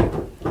got saved,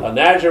 a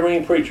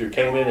Nazarene preacher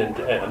came in, and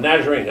a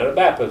Nazarene, not a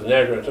Baptist, a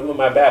Nazarene. Some of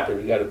my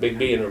Baptists got a big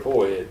B in their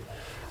forehead.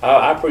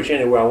 I preach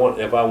anywhere I want,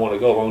 if I want to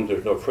go, as long as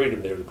there's no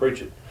freedom there to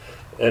preach it.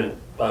 And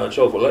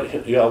so forth.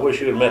 I wish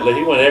you would have met.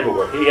 He went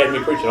everywhere. He had me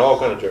preaching all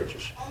kind of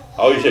churches.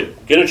 Oh, he said,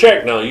 get a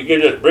check now. You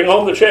can just bring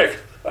home the check.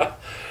 But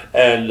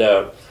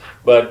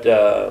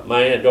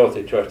my Aunt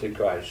Dorothy trusted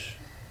Christ.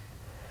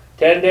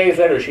 10 days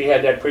later, she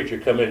had that preacher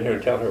come in here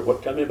and tell her,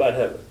 tell me about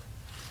heaven.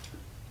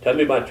 Tell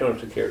me about eternal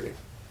security.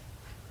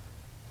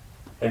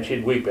 And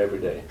she'd weep every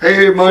day.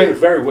 Amen. She was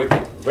very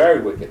wicked,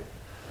 very wicked.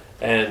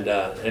 And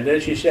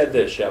then she said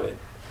this, Shelley,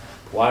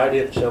 why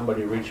didn't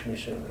somebody reach me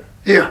sooner?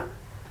 Yeah.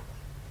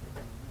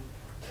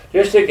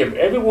 Just think, if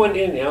everyone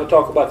in here, I'll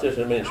talk about this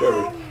in a minute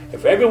service,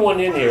 if everyone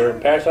in here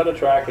pass out a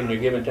tract and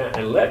you're given time,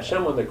 and let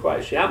someone to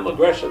Christ. See, I'm an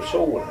aggressive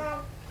soul winner.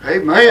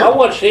 Amen. I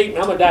want to eat.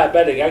 I'm a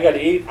diabetic. I got to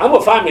eat. I'm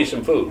gonna find me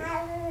some food.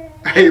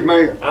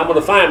 Amen. I'm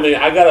gonna find me.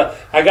 I got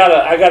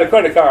a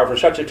credit card for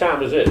such a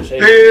time as this.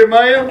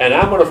 Amen. And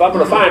I'm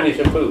gonna find me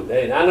some food.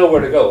 Hey, I know where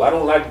to go. I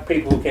don't like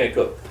people who can't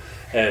cook.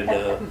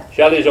 And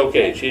Shelley's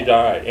okay. She's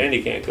all right.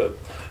 Andy can't cook.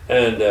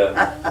 And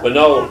but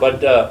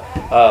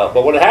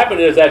what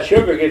happened is that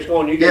sugar gets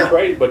going. You get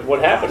crazy. But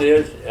what happened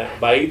is,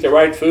 if I eat the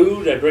right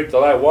food, I drink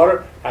the right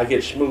water, I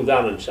get smoothed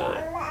out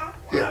inside.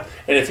 Yeah.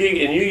 And if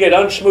you get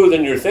unsmooth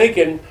in your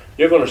thinking,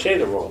 you're going to say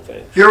the wrong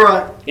thing. You're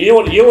right. You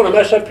want to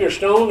mess up your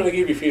stone? Let me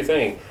give you a few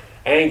things.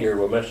 Anger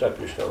will mess up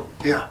your stone.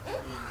 Yeah.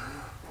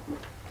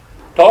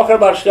 Talking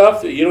about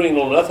stuff that you don't even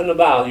know nothing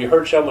about. You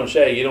heard someone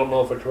say you don't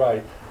know if it's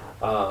right.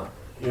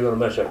 You're going to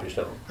mess up your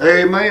stone.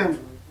 Amen.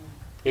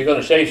 You're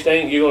going to say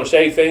things. You're going to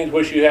say things.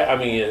 Wish you had. I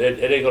mean, it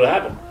ain't going to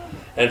happen.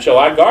 And so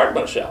I guard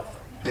myself.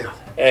 Yeah.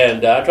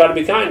 And I try to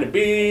be kind.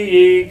 Be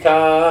ye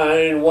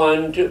kind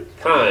one to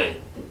kind.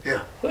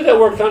 Yeah. Where that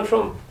word comes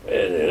from?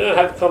 It doesn't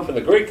have to come from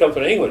the Greek. Come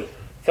from the English.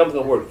 It comes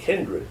from the word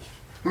kindred.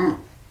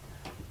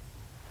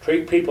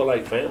 Treat people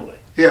like family.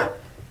 Yeah.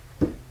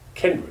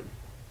 Kindred.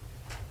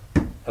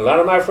 A lot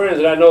of my friends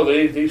that I know,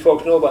 that these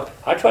folks know about,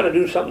 I try to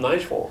do something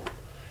nice for them.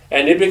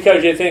 And it's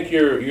because you think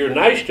you're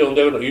nice to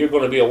them, you're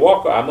going to be a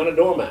walker. I'm not a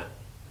doormat.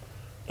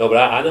 No, but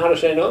I know how to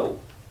say no.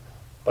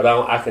 But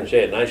I can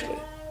say it nicely.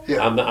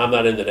 Yeah. I'm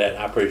not into that.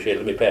 I appreciate it.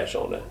 Let me pass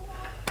on that.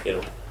 You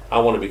know, I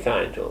want to be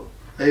kind to them.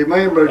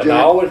 Amen, Brother And Jack.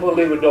 I always want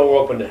to leave a door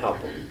open to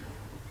help them.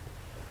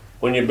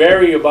 When you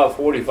bury about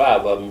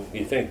 45 of them,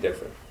 you think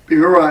different.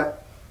 You're right.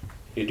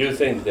 You do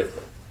things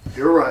different.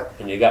 You're right.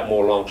 And you got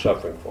more long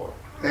suffering for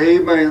them.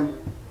 Amen.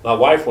 My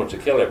wife wants to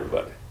kill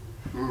everybody.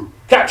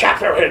 Chop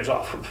their heads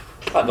off.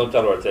 I don't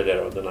tell her I said that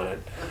on the night.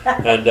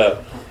 And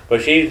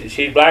but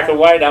she's black and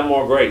white. I'm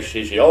more gray.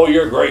 She said, "Oh,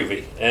 you're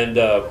gravy," and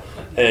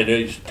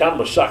he's telling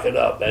them to suck it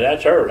up. And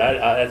that's her.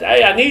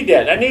 I need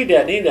that. I need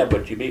that.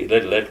 But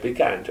let's be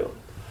kind to them.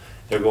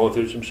 They're going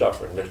through some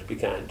suffering. Let's be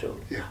kind to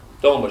them. Yeah.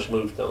 Don't a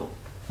smooth stone.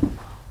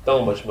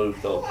 Don't a smooth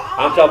stone.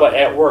 I'm talking about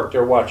at work.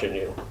 They're watching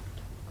you.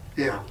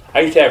 Yeah.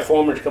 I used to have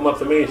foremen come up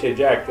to me and say,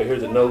 "Jack,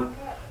 here's a note.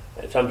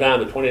 And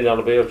sometimes a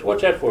 $20 bill. So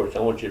what's that for?" I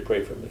want you to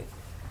pray for me.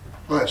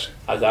 Bless you.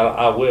 I said,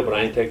 I will, but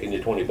I ain't taking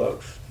you $20.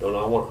 No,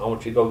 I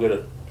want you to go get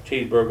a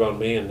cheeseburger on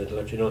me and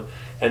let you know.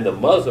 And the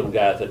Muslim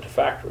guys at the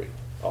factory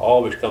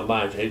always come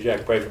by and say, "Hey,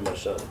 Jack, pray for my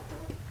son.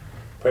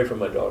 Pray for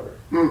my daughter."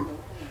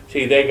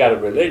 See, they got a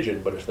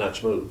religion, but it's not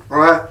smooth.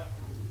 Right.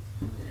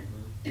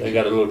 They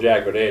got a little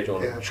jagged edge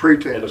on it. Yeah,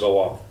 pretense. It'll go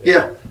off.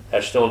 Yeah.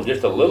 That stone,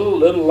 just a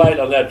little light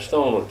on that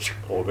stone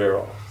will veer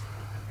off.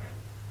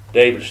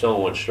 David's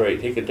stone went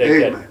straight. He could take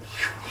Amen. that.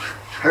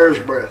 Hair's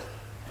breadth.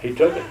 He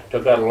took it.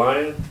 Took out a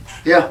lion.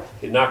 Yeah.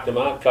 He knocked him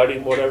out, cut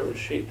him, whatever.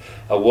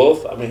 A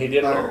wolf. I mean, he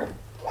did it all.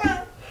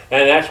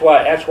 And that's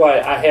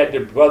why I had the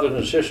brothers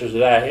and sisters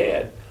that I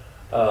had.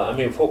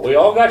 We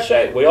all got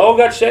saved. We all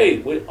got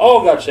saved.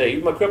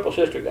 Even my crippled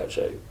sister got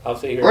saved. I'll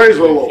see her. Praise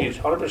the Lord. She's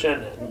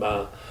 100%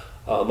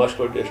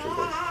 muscular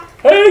dystrophy.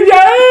 "Hey,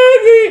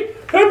 Jackie,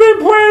 come and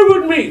pray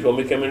with me." So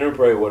we come in there and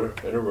pray with her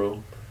in her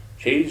room.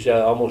 She's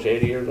almost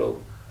 80 years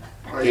old.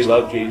 She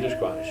loved Jesus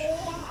Christ.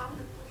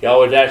 She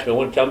always asked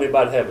me, "Tell me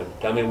about heaven.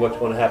 Tell me what's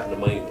going to happen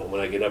to me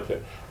when I get up there."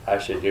 I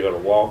said, "You're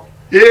going to walk.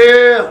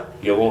 Yeah.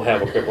 You won't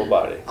have a crippled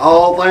body.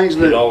 All things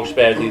She's new. all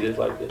spazzy just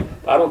like this."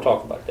 I don't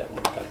talk about that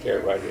much. I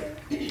carry it right here.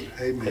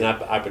 Amen. And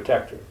I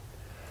protect her.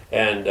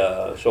 And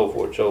so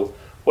forth. So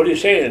what are you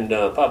saying,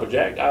 Papa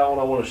Jack? All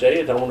I want to say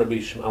is I want to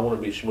be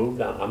smooth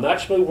down. I'm not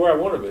smooth where I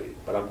want to be,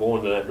 but I'm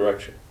going in that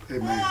direction.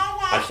 Amen.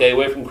 I stay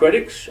away from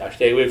critics. I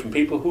stay away from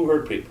people who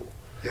hurt people.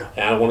 Yeah.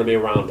 And I want to be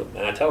around them.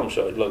 And I tell them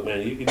so. Look,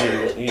 man, you need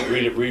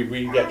to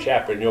read that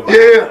chapter in your Bible.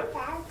 Yeah.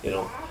 You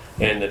know,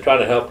 and try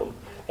to help them.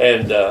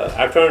 And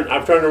I've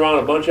turned around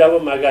a bunch of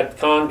them. I got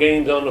con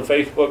games on the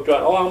Facebook.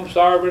 Oh, I'm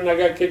starving. I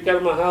got kicked out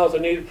of my house.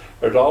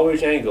 There's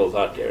always angles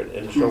out there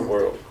in this whole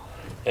world.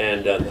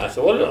 And I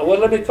said, well,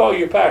 let me call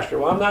you pastor.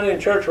 Well, I'm not in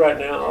church right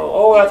now.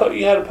 Oh, I thought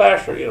you had a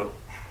pastor.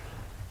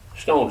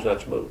 Stone's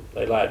not smooth.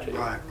 They lied to you.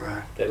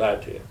 Right. They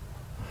lied to you.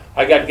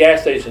 I got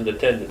gas station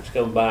attendants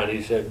come by, and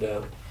he said,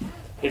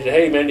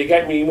 hey, man, you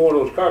got me any more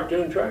of those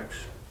cartoon tracks?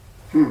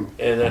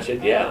 And I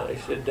said, yeah. He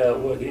said,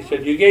 what? He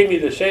said, you gave me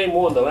the same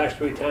one the last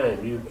 3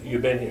 times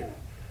you've been here.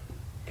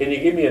 Can you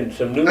give me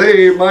some new ones?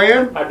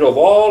 Amen. I drove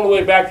all the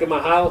way back to my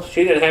house.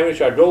 She didn't have any,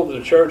 so I drove to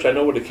the church. I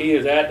know where the key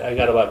is at. I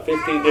got about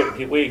 15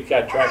 different, we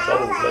got tracks all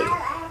over the place.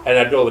 And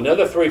I drove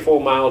another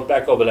 3-4 miles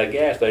back over that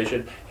gas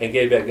station and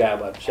gave that guy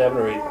about 7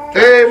 or 8.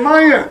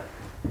 Amen.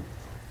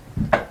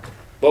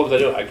 What was I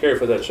doing? I care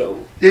for that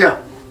soul.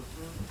 Yeah.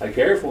 I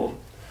care for him.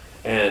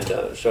 And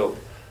so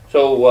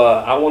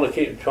I want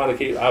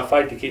to I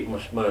fight to keep my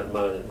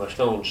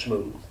stones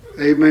smooth.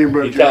 Amen,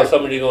 brother. You tell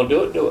somebody you're going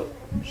to do it.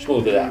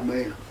 Smooth it out.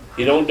 Amen.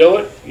 You don't do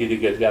it, you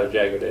got a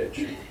jagged edge.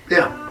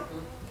 Yeah.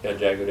 Got a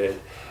jagged edge.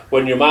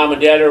 When your mom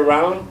and dad are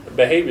around,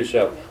 behave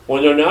yourself.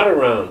 When they're not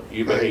around,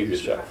 you behave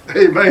yourself.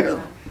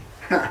 Amen.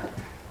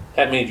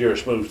 That means you're a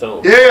smooth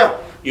stone. Yeah.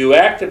 You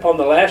act upon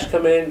the last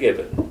command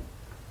given.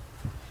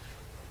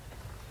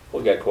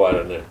 We got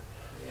quiet on there.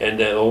 And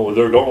then,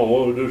 they're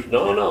going,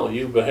 no,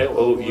 you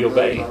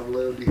obey.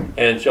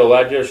 And so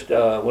I just,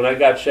 when I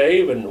got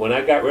saved and when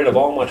I got rid of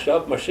all my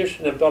stuff, my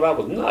sister thought I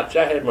was nuts.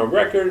 I had my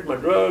records, my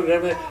drugs,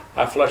 everything.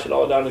 I flushed it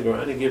all down the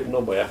ground. I didn't give it to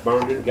nobody. I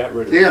burned it and got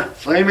rid of it. Yeah,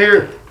 same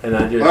here. And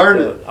I just, burned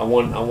it. I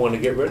want to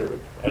get rid of it.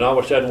 And all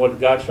of a sudden, what did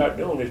God start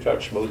doing? He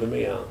started smoothing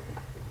me out.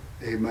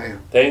 Amen.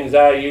 Things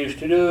I used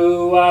to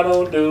do, I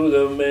don't do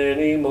them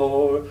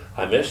anymore.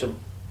 I miss them.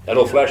 That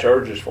old flesh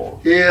urges for them.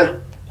 Yeah.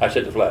 I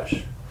said the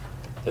flesh.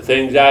 The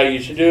things I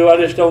used to do, I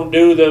just don't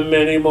do them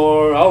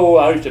anymore. Oh,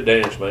 I used to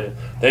dance, man.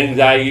 Things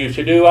I used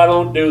to do, I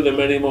don't do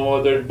them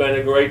anymore. There's been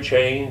a great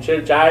change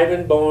since I've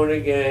been born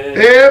again.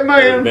 Amen.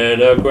 There's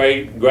been a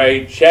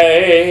great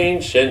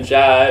change since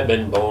I've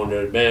been born.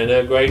 There's been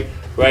a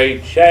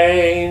great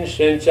change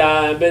since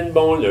I've been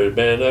born. There's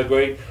been a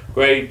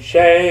great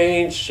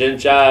change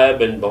since I've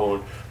been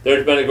born.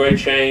 There's been a great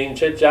change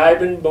since I've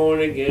been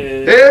born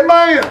again.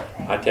 Amen.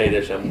 I tell you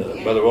this,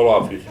 Brother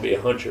Roloff used to be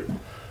a hunter.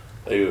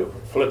 They were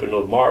flipping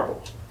those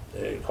marbles.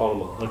 They call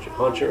them a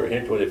huncher or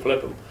hinch when they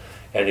flip them.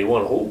 And he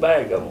won a whole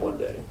bag of them one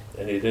day.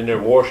 And he's in there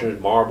washing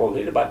his marbles.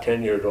 He's about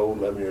 10 years old,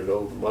 11 years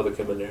old. Mother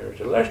come in there and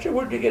said, Lester,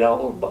 where'd you get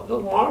all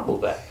those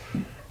marbles at?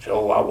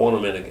 So I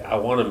want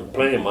them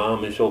playing,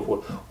 Mom, and so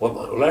forth.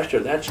 Well, Lester,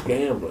 that's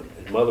gambling.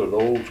 His mother was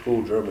old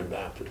school German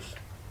Baptist.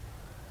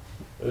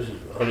 This is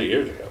 100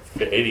 years ago,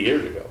 80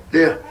 years ago.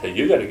 Yeah. And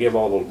you got to give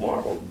all those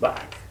marbles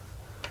back.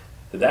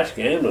 That's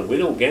gambling. We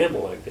don't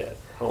gamble like that.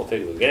 I don't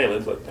think it was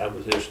gambling, but that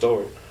was his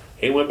story.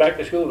 He went back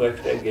to school the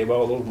next day and gave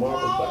all those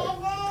marbles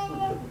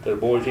back to the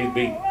boys he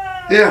beat.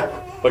 Yeah.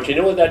 But you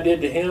know what that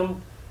did to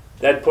him?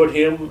 That put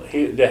him,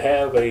 he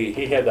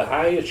had the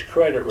highest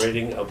credit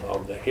rating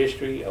of the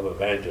history of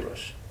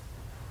evangelists.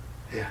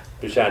 Yeah.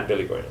 Besides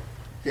Billy Graham.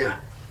 Yeah.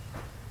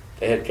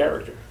 They had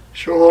character.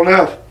 Sure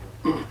enough.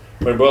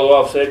 When Brother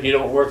Wolf said you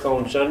don't work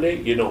on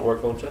Sunday, you don't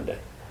work on Sunday.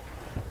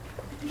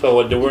 So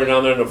when we were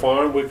down there on the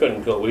farm, we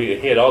couldn't go. They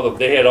had all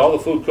the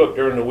food cooked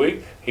during the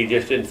week. He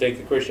just didn't think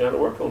a Christian ought to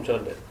work on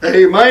Sunday.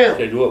 Amen.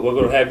 He said, we're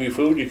going to have you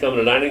food. You come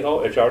to the dining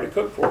hall. It's already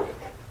cooked for you.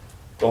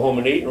 Go home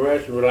and eat and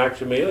rest and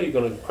relax a meal. You're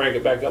going to crank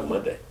it back up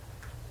Monday.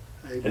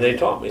 Amen. And they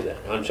taught me that.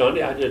 On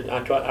Sunday, I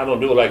don't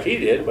do it like he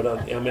did, but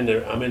I'm in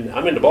the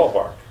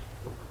ballpark.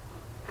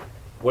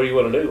 What do you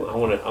want to do? I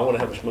want to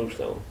have a smooth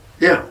stone.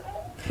 Yeah.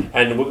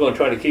 And we're going to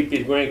try to keep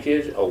these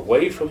grandkids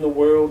away from the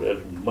world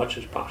as much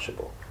as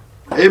possible.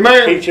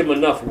 Amen. Teach them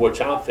enough of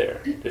what's out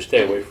there to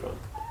stay away from.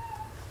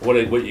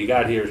 What you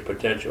got here is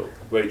potential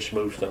great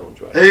smooth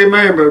stones, right?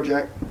 Amen, Brother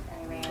Jack.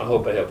 I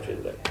hope I helped you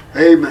today.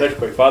 Amen. Let's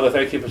pray. Father,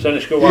 thank you for Sunday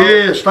school.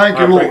 Yes, thank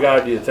you, Lord. I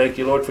pray, God, thank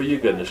you, Lord, for your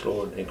goodness,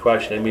 Lord. In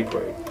Christ's name we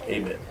pray.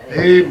 Amen.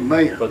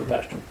 Amen. Brother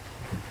Pastor.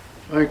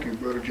 Thank you,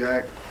 Brother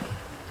Jack.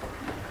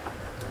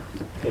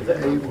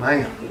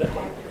 Amen.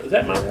 Is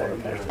that my water,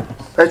 Pastor?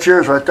 That's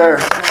yours right there.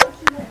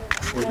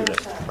 Where's it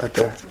at? Right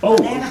there. Oh.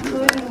 And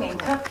pudding and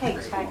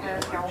cupcakes back there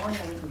if y'all want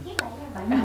them.